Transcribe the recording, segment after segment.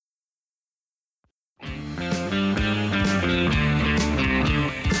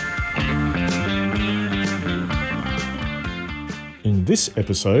On this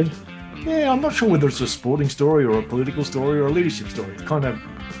episode, Yeah, I'm not sure whether it's a sporting story or a political story or a leadership story. It kind of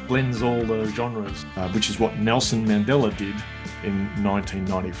blends all the genres, which is what Nelson Mandela did in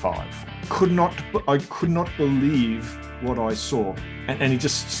 1995. I could not believe what I saw. And he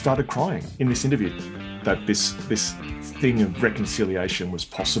just started crying in this interview that this thing of reconciliation was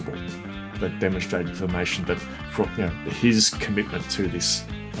possible, that demonstrated to the nation that his commitment to this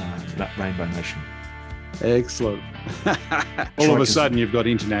Rainbow Nation. Excellent. All of a sudden, you've got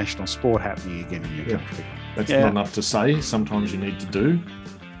international sport happening again in your country. That's not enough to say. Sometimes you need to do.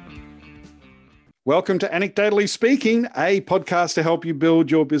 Welcome to Anecdotally Speaking, a podcast to help you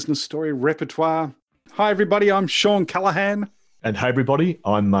build your business story repertoire. Hi, everybody. I'm Sean Callahan. And hey, everybody,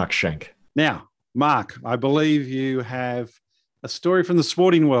 I'm Mark Shank. Now, Mark, I believe you have a story from the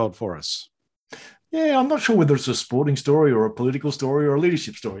sporting world for us. Yeah, I'm not sure whether it's a sporting story or a political story or a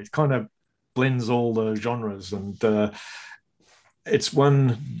leadership story. It kind of blends all the genres, and it's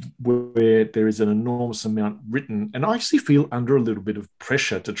one where there is an enormous amount written, and I actually feel under a little bit of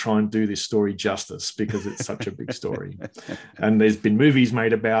pressure to try and do this story justice because it's such a big story, and there's been movies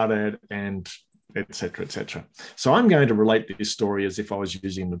made about it, and etc., etc. So I'm going to relate this story as if I was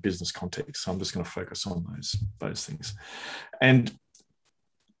using the business context. So I'm just going to focus on those things, and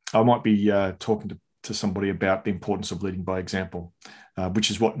I might be talking to somebody about the importance of leading by example,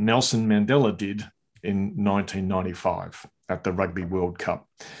 which is what Nelson Mandela did in 1995 at the Rugby World Cup.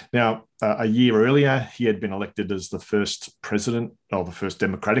 Now, a year earlier, he had been elected as the first president, or the first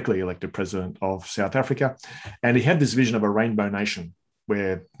democratically elected president of South Africa, and he had this vision of a rainbow nation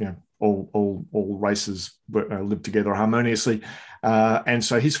where all races live together harmoniously, and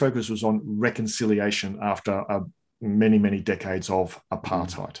so his focus was on reconciliation after many, many decades of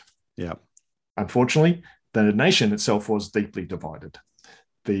apartheid. Yeah. Unfortunately, the nation itself was deeply divided.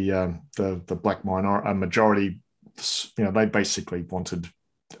 The black majority, they basically wanted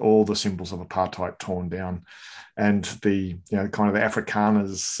all the symbols of apartheid torn down, and the kind of the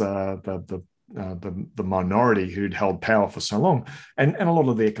Afrikaners, the minority who'd held power for so long, and a lot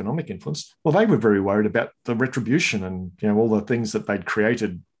of the economic influence. Well, they were very worried about the retribution and all the things that they'd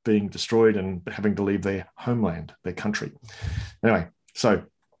created being destroyed and having to leave their homeland, their country. Anyway, so.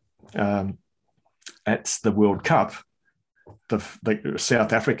 At the World Cup, the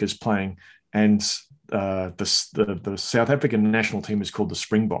South Africa's playing, and the South African national team is called the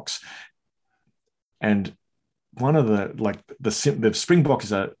Springboks. And one of the Springbok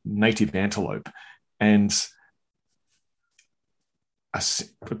is a native antelope, and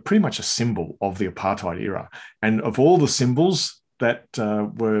pretty much a symbol of the apartheid era. And of all the symbols that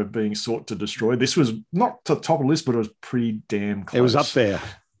were being sought to destroy, this was not to the top of the list, but it was pretty damn close. It was up there.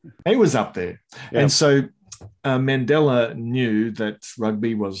 It was up there. Yep. And so Mandela knew that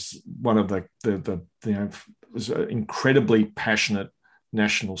rugby was one of was an incredibly passionate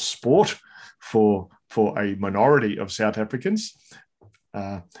national sport for a minority of South Africans.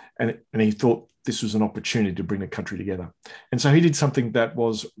 And he thought this was an opportunity to bring the country together. And so he did something that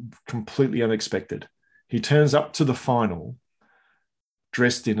was completely unexpected. He turns up to the final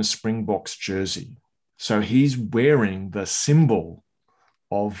dressed in a Springboks jersey. So he's wearing the symbol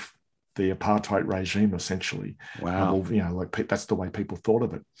of the apartheid regime, essentially. Wow. That's the way people thought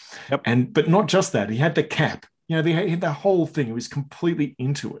of it. Yep. But not just that, he had the cap. He had the whole thing. He was completely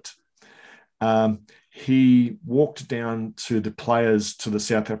into it. He walked down to the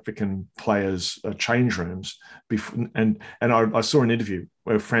South African players' change rooms, and I saw an interview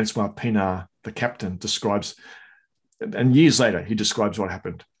where Francois Pienaar, the captain, describes, and years later he describes what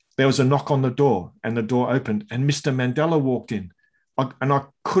happened. There was a knock on the door, and the door opened, and Mr. Mandela walked in. And I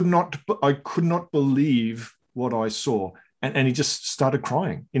could not believe what I saw. And he just started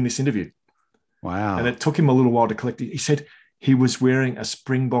crying in this interview. Wow. And it took him a little while to collect it. He said he was wearing a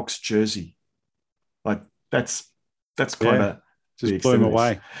Springboks jersey. Like that's kind of just blew him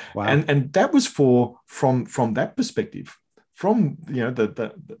away. Wow. And that was from that perspective, from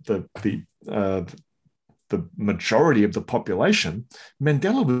the majority of the population,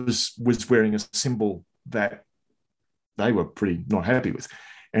 Mandela was wearing a symbol that they were pretty not happy with.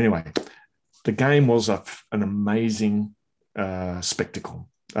 Anyway, the game was an amazing spectacle.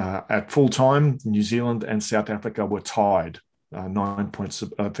 At full time, New Zealand and South Africa were tied, 9 points,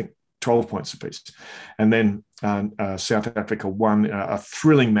 I think 12 points apiece. And then South Africa won a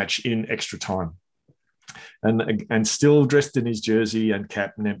thrilling match in extra time. And still dressed in his jersey and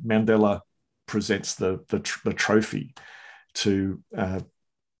cap, Mandela presents the trophy to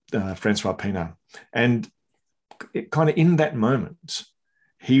Francois Pienaar. And kind of in that moment,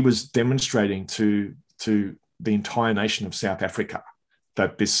 he was demonstrating to the entire nation of South Africa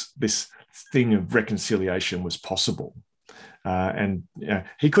that this thing of reconciliation was possible. And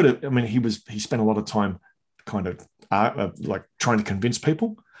he could have. I mean, he spent a lot of time kind of like trying to convince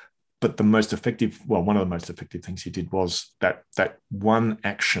people. But one of the most effective things he did was that one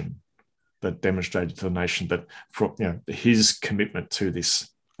action that demonstrated to the nation that his commitment to this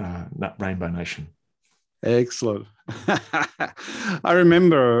rainbow nation. Excellent. I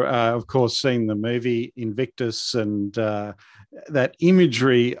remember, of course, seeing the movie Invictus and that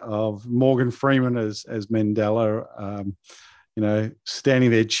imagery of Morgan Freeman as Mandela,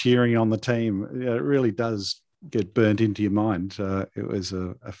 standing there cheering on the team. It really does get burnt into your mind. It was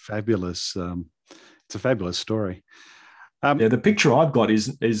a fabulous, it's a fabulous story. The picture I've got is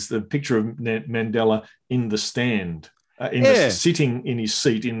the picture of Mandela in the stand, sitting in his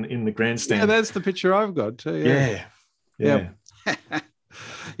seat in the grandstand. Yeah, that's the picture I've got too. Yeah. Yeah,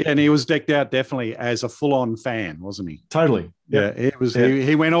 and he was decked out definitely as a full-on fan, wasn't he? Totally. Yeah, it was. Yeah.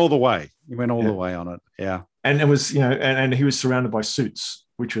 He went all the way. He went all the way on it. Yeah, and it was and he was surrounded by suits,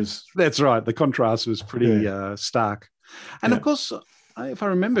 which was that's right. The contrast was pretty stark. And of course, if I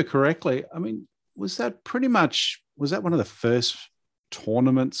remember correctly, I mean, was that one of the first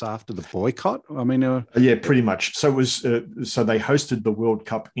tournaments after the boycott? I mean, pretty much. So it was. So they hosted the World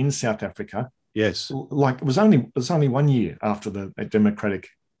Cup in South Africa. Yes, like it was only 1 year after the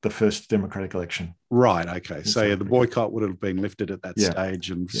first democratic election. Right. Okay. So the boycott would have been lifted at that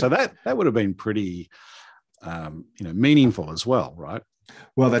stage, and so that would have been pretty, meaningful as well, right?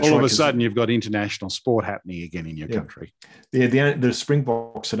 Well, that's all of a sudden you've got international sport happening again in your country. Yeah, the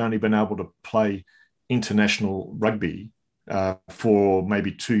Springboks had only been able to play international rugby for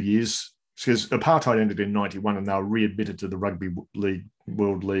maybe 2 years because apartheid ended in 91 and they were readmitted to the Rugby League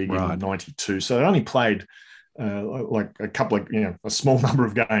World League in 92. So they only played like a couple of, a small number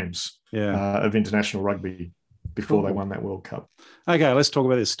of games of international rugby before they won that World Cup. Okay, let's talk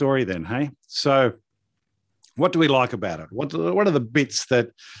about this story then, hey? So what do we like about it? What are the bits that,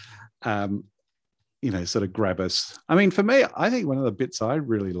 sort of grab us? I mean, for me, I think one of the bits I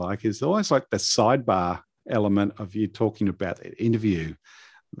really like is almost like the sidebar element of you talking about the interview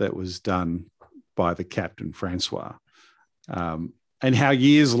that was done by the captain, Francois, and how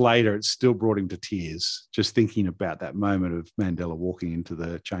years later it still brought him to tears just thinking about that moment of Mandela walking into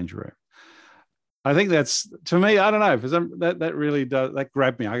the change room. I think that's, to me, I don't know, for some, that really does, that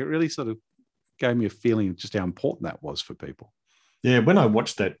grabbed me. It really sort of gave me a feeling of just how important that was for people. Yeah, when I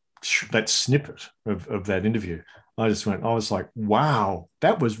watched that snippet of that interview, I was like, wow,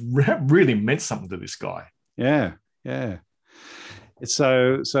 that really meant something to this guy. Yeah.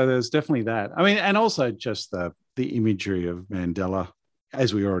 So there's definitely that. I mean, and also just the imagery of Mandela,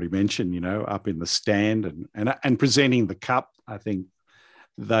 as we already mentioned, up in the stand and presenting the cup. I think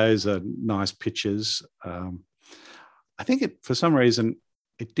those are nice pictures. I think for some reason,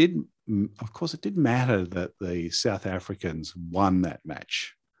 it did matter that the South Africans won that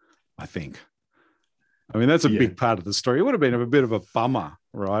match, I think. I mean, that's a big part of the story. It would have been a bit of a bummer,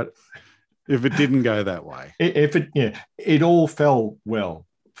 right, if it didn't go that way. It all fell well.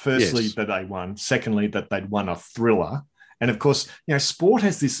 Firstly, that they won. Secondly, that they'd won a thriller. And of course, sport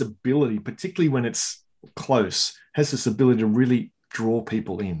has this ability, particularly when it's close, has this ability to really draw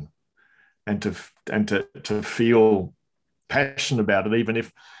people in and to feel passionate about it. Even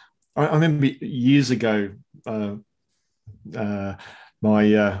if I remember years ago,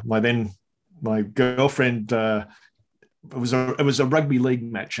 my girlfriend. It was a rugby league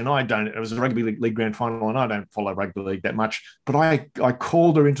match, and it was a rugby league grand final, and I don't follow rugby league that much. But I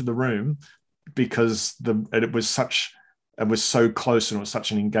called her into the room because it was so close and it was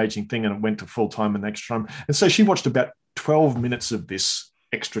such an engaging thing, and it went to full time and extra time. And so she watched about 12 minutes of this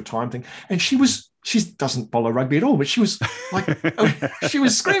extra time thing, and she doesn't follow rugby at all, but she was like, she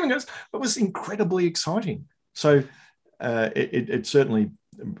was screaming. It was incredibly exciting. So it certainly.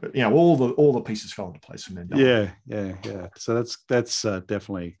 All the pieces fell into place for Mandela. Yeah. So that's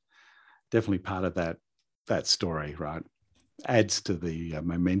definitely part of that story, right? Adds to the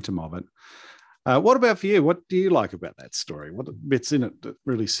momentum of it. What about for you? What do you like about that story? What bits in it that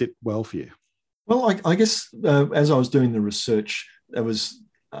really sit well for you? Well, I guess as I was doing the research, I was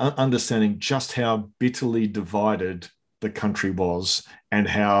understanding just how bitterly divided the country was, and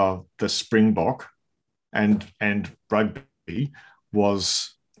how the Springbok and rugby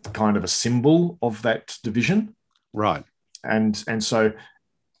was kind of a symbol of that division. Right. And so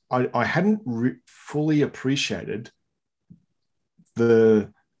I hadn't fully appreciated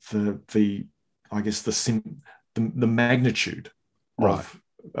the I guess the magnitude of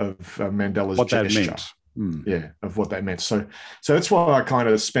Mandela's what gesture. That meant. Yeah, of what that meant. So that's why I kind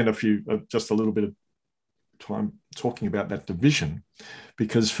of spent just a little bit of time talking about that division,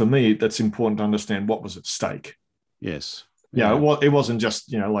 because for me, that's important to understand what was at stake. Yes. Yeah, it wasn't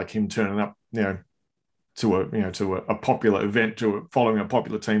just like him turning up, to a popular event, following a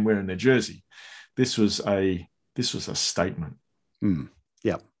popular team wearing their jersey. This was a statement.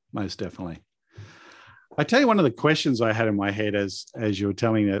 Yeah, most definitely. I tell you, one of the questions I had in my head as you were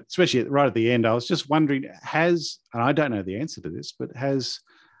telling it, especially right at the end, I was just wondering, and I don't know the answer to this, but has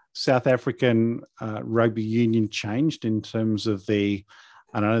South African rugby union changed in terms of the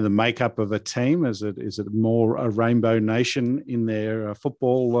makeup of a team? Is it more a rainbow nation in their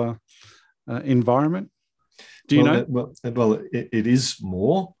football environment? Do you know? Well, it is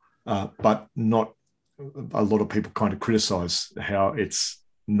more, but not. A lot of people kind of criticise how it's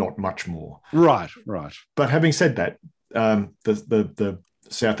not much more. Right. But having said that, the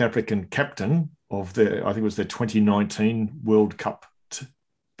South African captain of I think it was their 2019 World Cup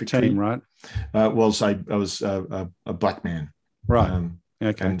victory, team, right? Was a black man, right?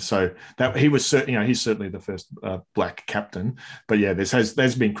 Okay, and so that he's certainly the first black captain. But yeah,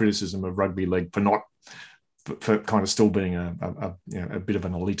 there's been criticism of rugby league for kind of still being a bit of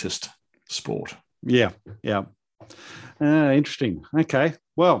an elitist sport. Yeah. Interesting. Okay.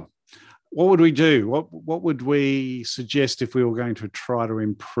 Well, what would we do? What would we suggest if we were going to try to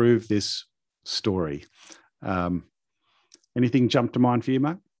improve this story? Anything jump to mind for you,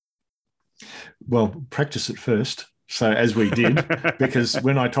 Mark? Well, practice it first. So as we did, because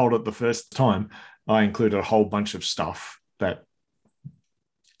when I told it the first time, I included a whole bunch of stuff that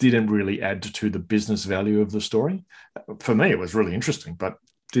didn't really add to the business value of the story. For me, it was really interesting, but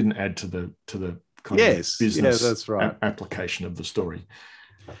didn't add to the kind of business that's right. application of the story.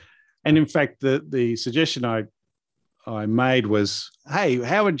 And in fact, the suggestion I made was, hey,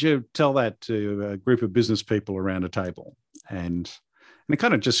 how would you tell that to a group of business people around a table? And it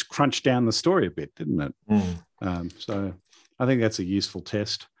kind of just crunched down the story a bit, didn't it? So I think that's a useful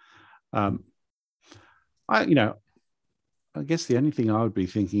test. I guess the only thing I would be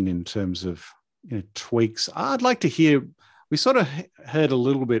thinking in terms of tweaks, I'd like to hear. We sort of heard a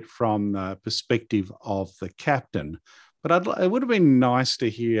little bit from the perspective of the captain, but it would have been nice to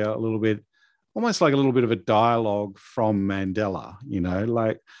hear a little bit, almost like a little bit of a dialogue from Mandela.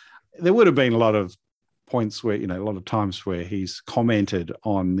 Like there would have been a lot of points where, a lot of times where he's commented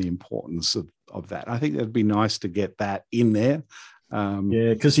on the importance of that. I think it'd be nice to get that in there.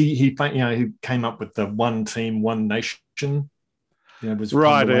 Because he came up with the one team, one nation. Was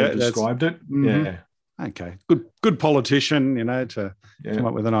right. The way he described it. Mm-hmm. Yeah. Okay. Good politician, to come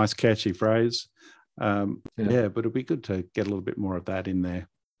up with a nice catchy phrase. But it'd be good to get a little bit more of that in there.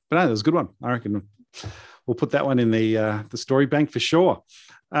 But no, that was a good one. I reckon we'll put that one in the story bank for sure.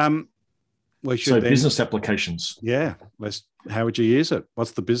 Business applications. Yeah. How would you use it?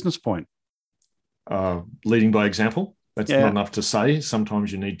 What's the business point? Leading by example. That's not enough to say.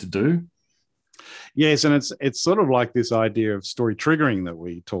 Sometimes you need to do. Yes, and it's sort of like this idea of story triggering that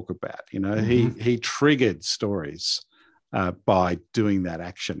we talk about. He triggered stories by doing that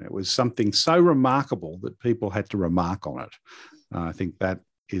action. It was something so remarkable that people had to remark on it. I think that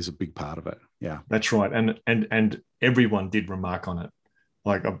is a big part of it. Yeah, that's right. And everyone did remark on it.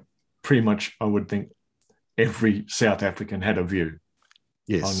 Like pretty much, I would think every South African had a view.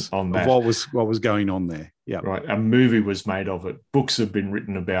 Yes, on that. What was going on there? Yeah, right. A movie was made of it. Books have been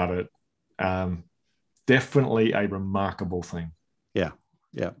written about it. Definitely a remarkable thing. Yeah.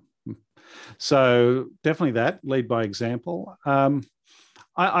 So definitely that, lead by example.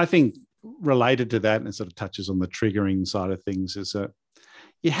 I think related to that, and it sort of touches on the triggering side of things, is that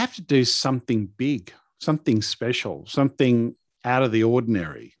you have to do something big, something special, something out of the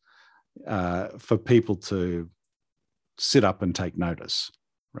ordinary for people to sit up and take notice,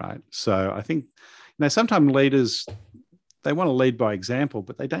 right? So I think, sometimes leaders, they want to lead by example,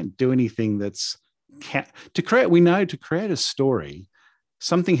 but they don't do anything to create a story,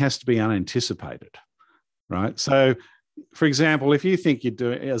 something has to be unanticipated, right? So, for example, if you think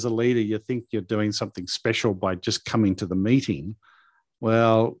as a leader, you think you're doing something special by just coming to the meeting,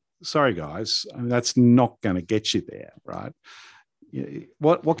 well, sorry, guys, that's not going to get you there, right?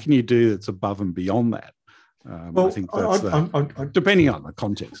 What can you do that's above and beyond that? I think that's depending on the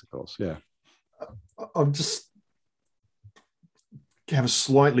context, of course. Yeah. I'll just have a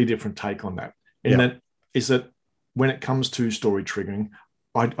slightly different take on that. That is that when it comes to story triggering,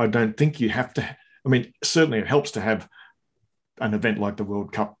 I don't think you have to. I mean, certainly it helps to have an event like the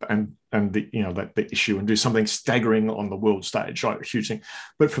World Cup and the issue and do something staggering on the world stage, right? A huge thing.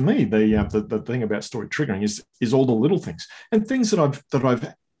 But for me, the thing about story triggering is all the little things and things that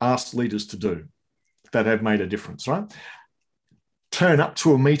I've asked leaders to do that have made a difference, right? Turn up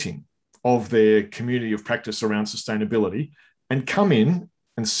to a meeting of their community of practice around sustainability and come in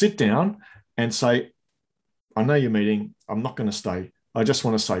and sit down and say, I know you're meeting. I'm not going to stay. I just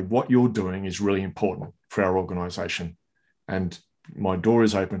want to say what you're doing is really important for our organization. And my door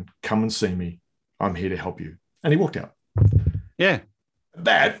is open. Come and see me. I'm here to help you. And he walked out. Yeah.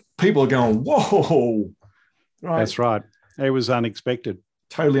 That people are going, whoa. Right. That's right. It was unexpected.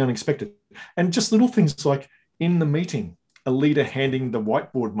 Totally unexpected. And just little things like in the meeting, a leader handing the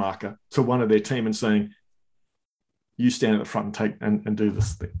whiteboard marker to one of their team and saying, you stand at the front and take and do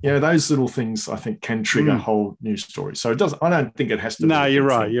this thing. Those little things I think can trigger a whole new story. So it doesn't. I don't think it has to. No, you're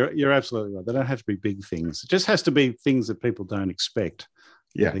right. You're absolutely right. They don't have to be big things. It just has to be things that people don't expect.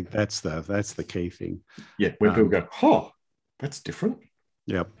 Yeah, I think that's the key thing. Yeah, where people go, oh, that's different.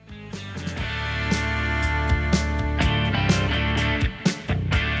 Yep.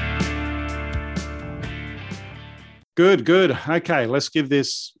 Good. Okay, let's give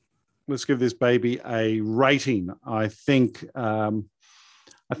this baby a rating. I think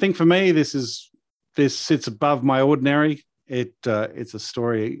for me this sits above my ordinary. It's a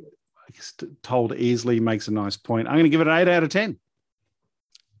story I guess, told easily, makes a nice point. I'm going to give it an 8 out of 10.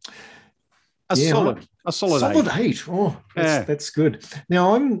 A solid 8. Oh, that's good.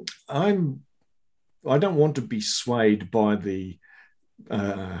 Now I don't want to be swayed by the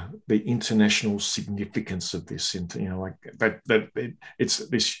international significance of this, like that it's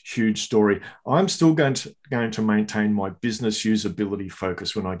this huge story. I'm still going to maintain my business usability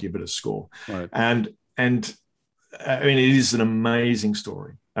focus when I give it a score. Right. And I mean, it is an amazing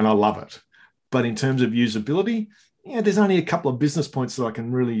story and I love it. But in terms of usability, there's only a couple of business points that I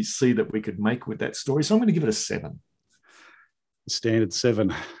can really see that we could make with that story. So I'm going to give it a 7. Standard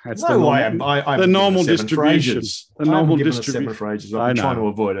 7. That's the normal distribution. The normal distribution for ages. I've been trying to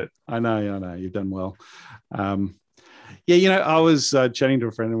avoid it. I know. You've done well. I was chatting to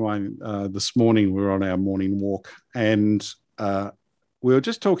a friend of mine this morning. We were on our morning walk, and we were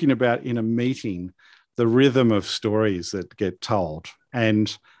just talking about in a meeting the rhythm of stories that get told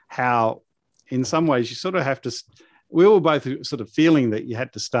and how, in some ways, you sort of have to. We were both sort of feeling that you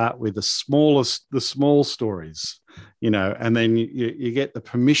had to start with the small stories, and then you get the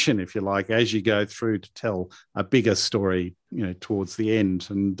permission, if you like, as you go through to tell a bigger story, towards the end.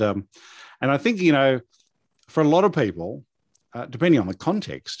 And I think, for a lot of people, depending on the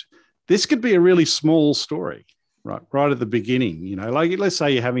context, this could be a really small story, right at the beginning. Like let's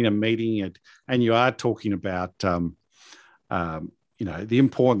say you're having a meeting and you are talking about, the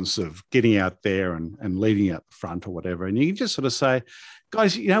importance of getting out there and leading out the front or whatever. And you can just sort of say,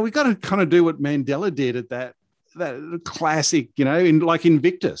 guys, we've got to kind of do what Mandela did at that classic, in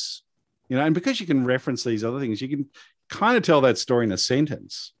Invictus, and because you can reference these other things, you can kind of tell that story in a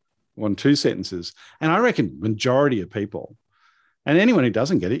sentence, 2 sentences. And I reckon majority of people, and anyone who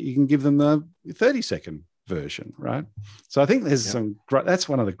doesn't get it, you can give them the 30-second version, right? So I think there's that's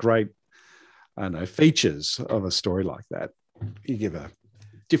one of the great, features of a story like that. You give a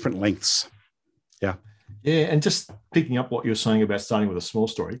different lengths. Yeah. Yeah. And just picking up what you're saying about starting with a small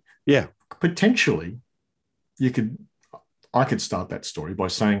story. Yeah. Potentially I could start that story by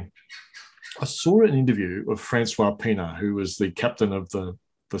saying, I saw an interview of Francois Pienaar, who was the captain of the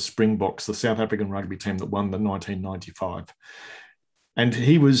Springboks, the South African rugby team that won the 1995. And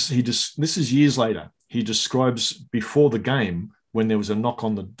this is years later. He describes before the game when there was a knock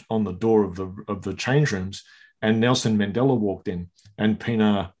on the door of the change rooms, and Nelson Mandela walked in, and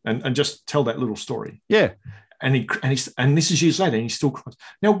Pienaar and just tell that little story. Yeah. And this is years later, and he still cries.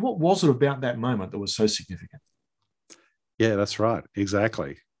 Now, what was it about that moment that was so significant? Yeah, that's right.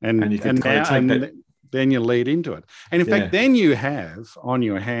 Exactly. And then you lead into it. And in fact, then you have on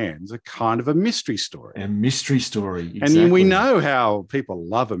your hands a kind of a mystery story. A mystery story. Exactly. And we know how people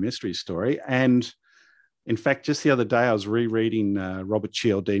love a mystery story. And in fact, just the other day, I was rereading Robert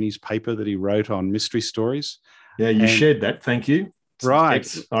Cialdini's paper that he wrote on mystery stories. Yeah, you shared that. Thank you. Right.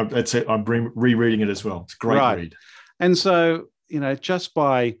 That's it. I'm rereading it as well. It's a great read. And so, just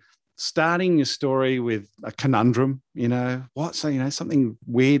by starting your story with a conundrum, something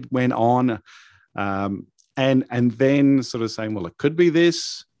weird went on, and then sort of saying, well, it could be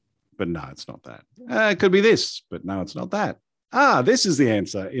this, but no, it's not that. It could be this, but no, it's not that. This is the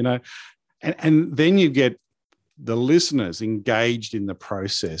answer, And then you get the listeners engaged in the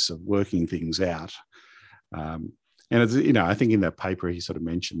process of working things out. And it's, I think in that paper he sort of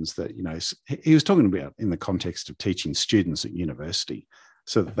mentions that, he was talking about in the context of teaching students at university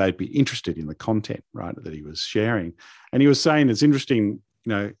so that they'd be interested in the content, right, that he was sharing. And he was saying it's interesting,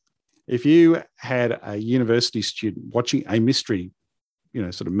 if you had a university student watching a mystery,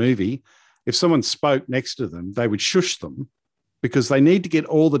 sort of movie, if someone spoke next to them, they would shush them, because they need to get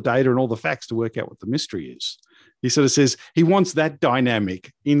all the data and all the facts to work out what the mystery is. He sort of says he wants that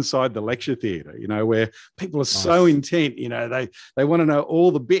dynamic inside the lecture theatre, where people are so intent, they want to know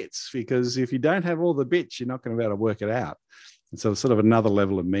all the bits, because if you don't have all the bits, you're not going to be able to work it out. And so it's sort of another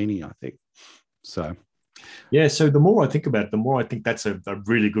level of meaning, I think. So, yeah. So the more I think about it, the more I think that's a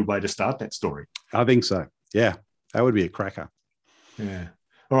really good way to start that story. I think so. Yeah, that would be a cracker. Yeah.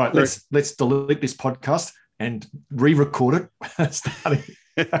 All right. Let's delete this podcast and re-record it. Starting.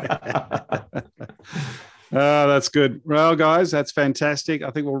 Oh, that's good. Well, guys, that's fantastic. I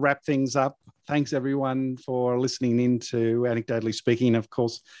think we'll wrap things up. Thanks, everyone, for listening in to Anecdotally Speaking. Of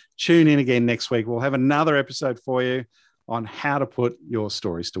course, tune in again next week. We'll have another episode for you on how to put your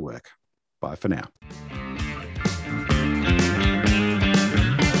stories to work. Bye for now.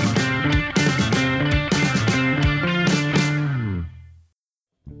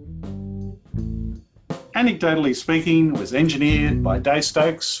 Anecdotally Speaking was engineered by Dave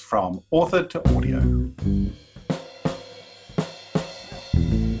Stokes from Author to Audio.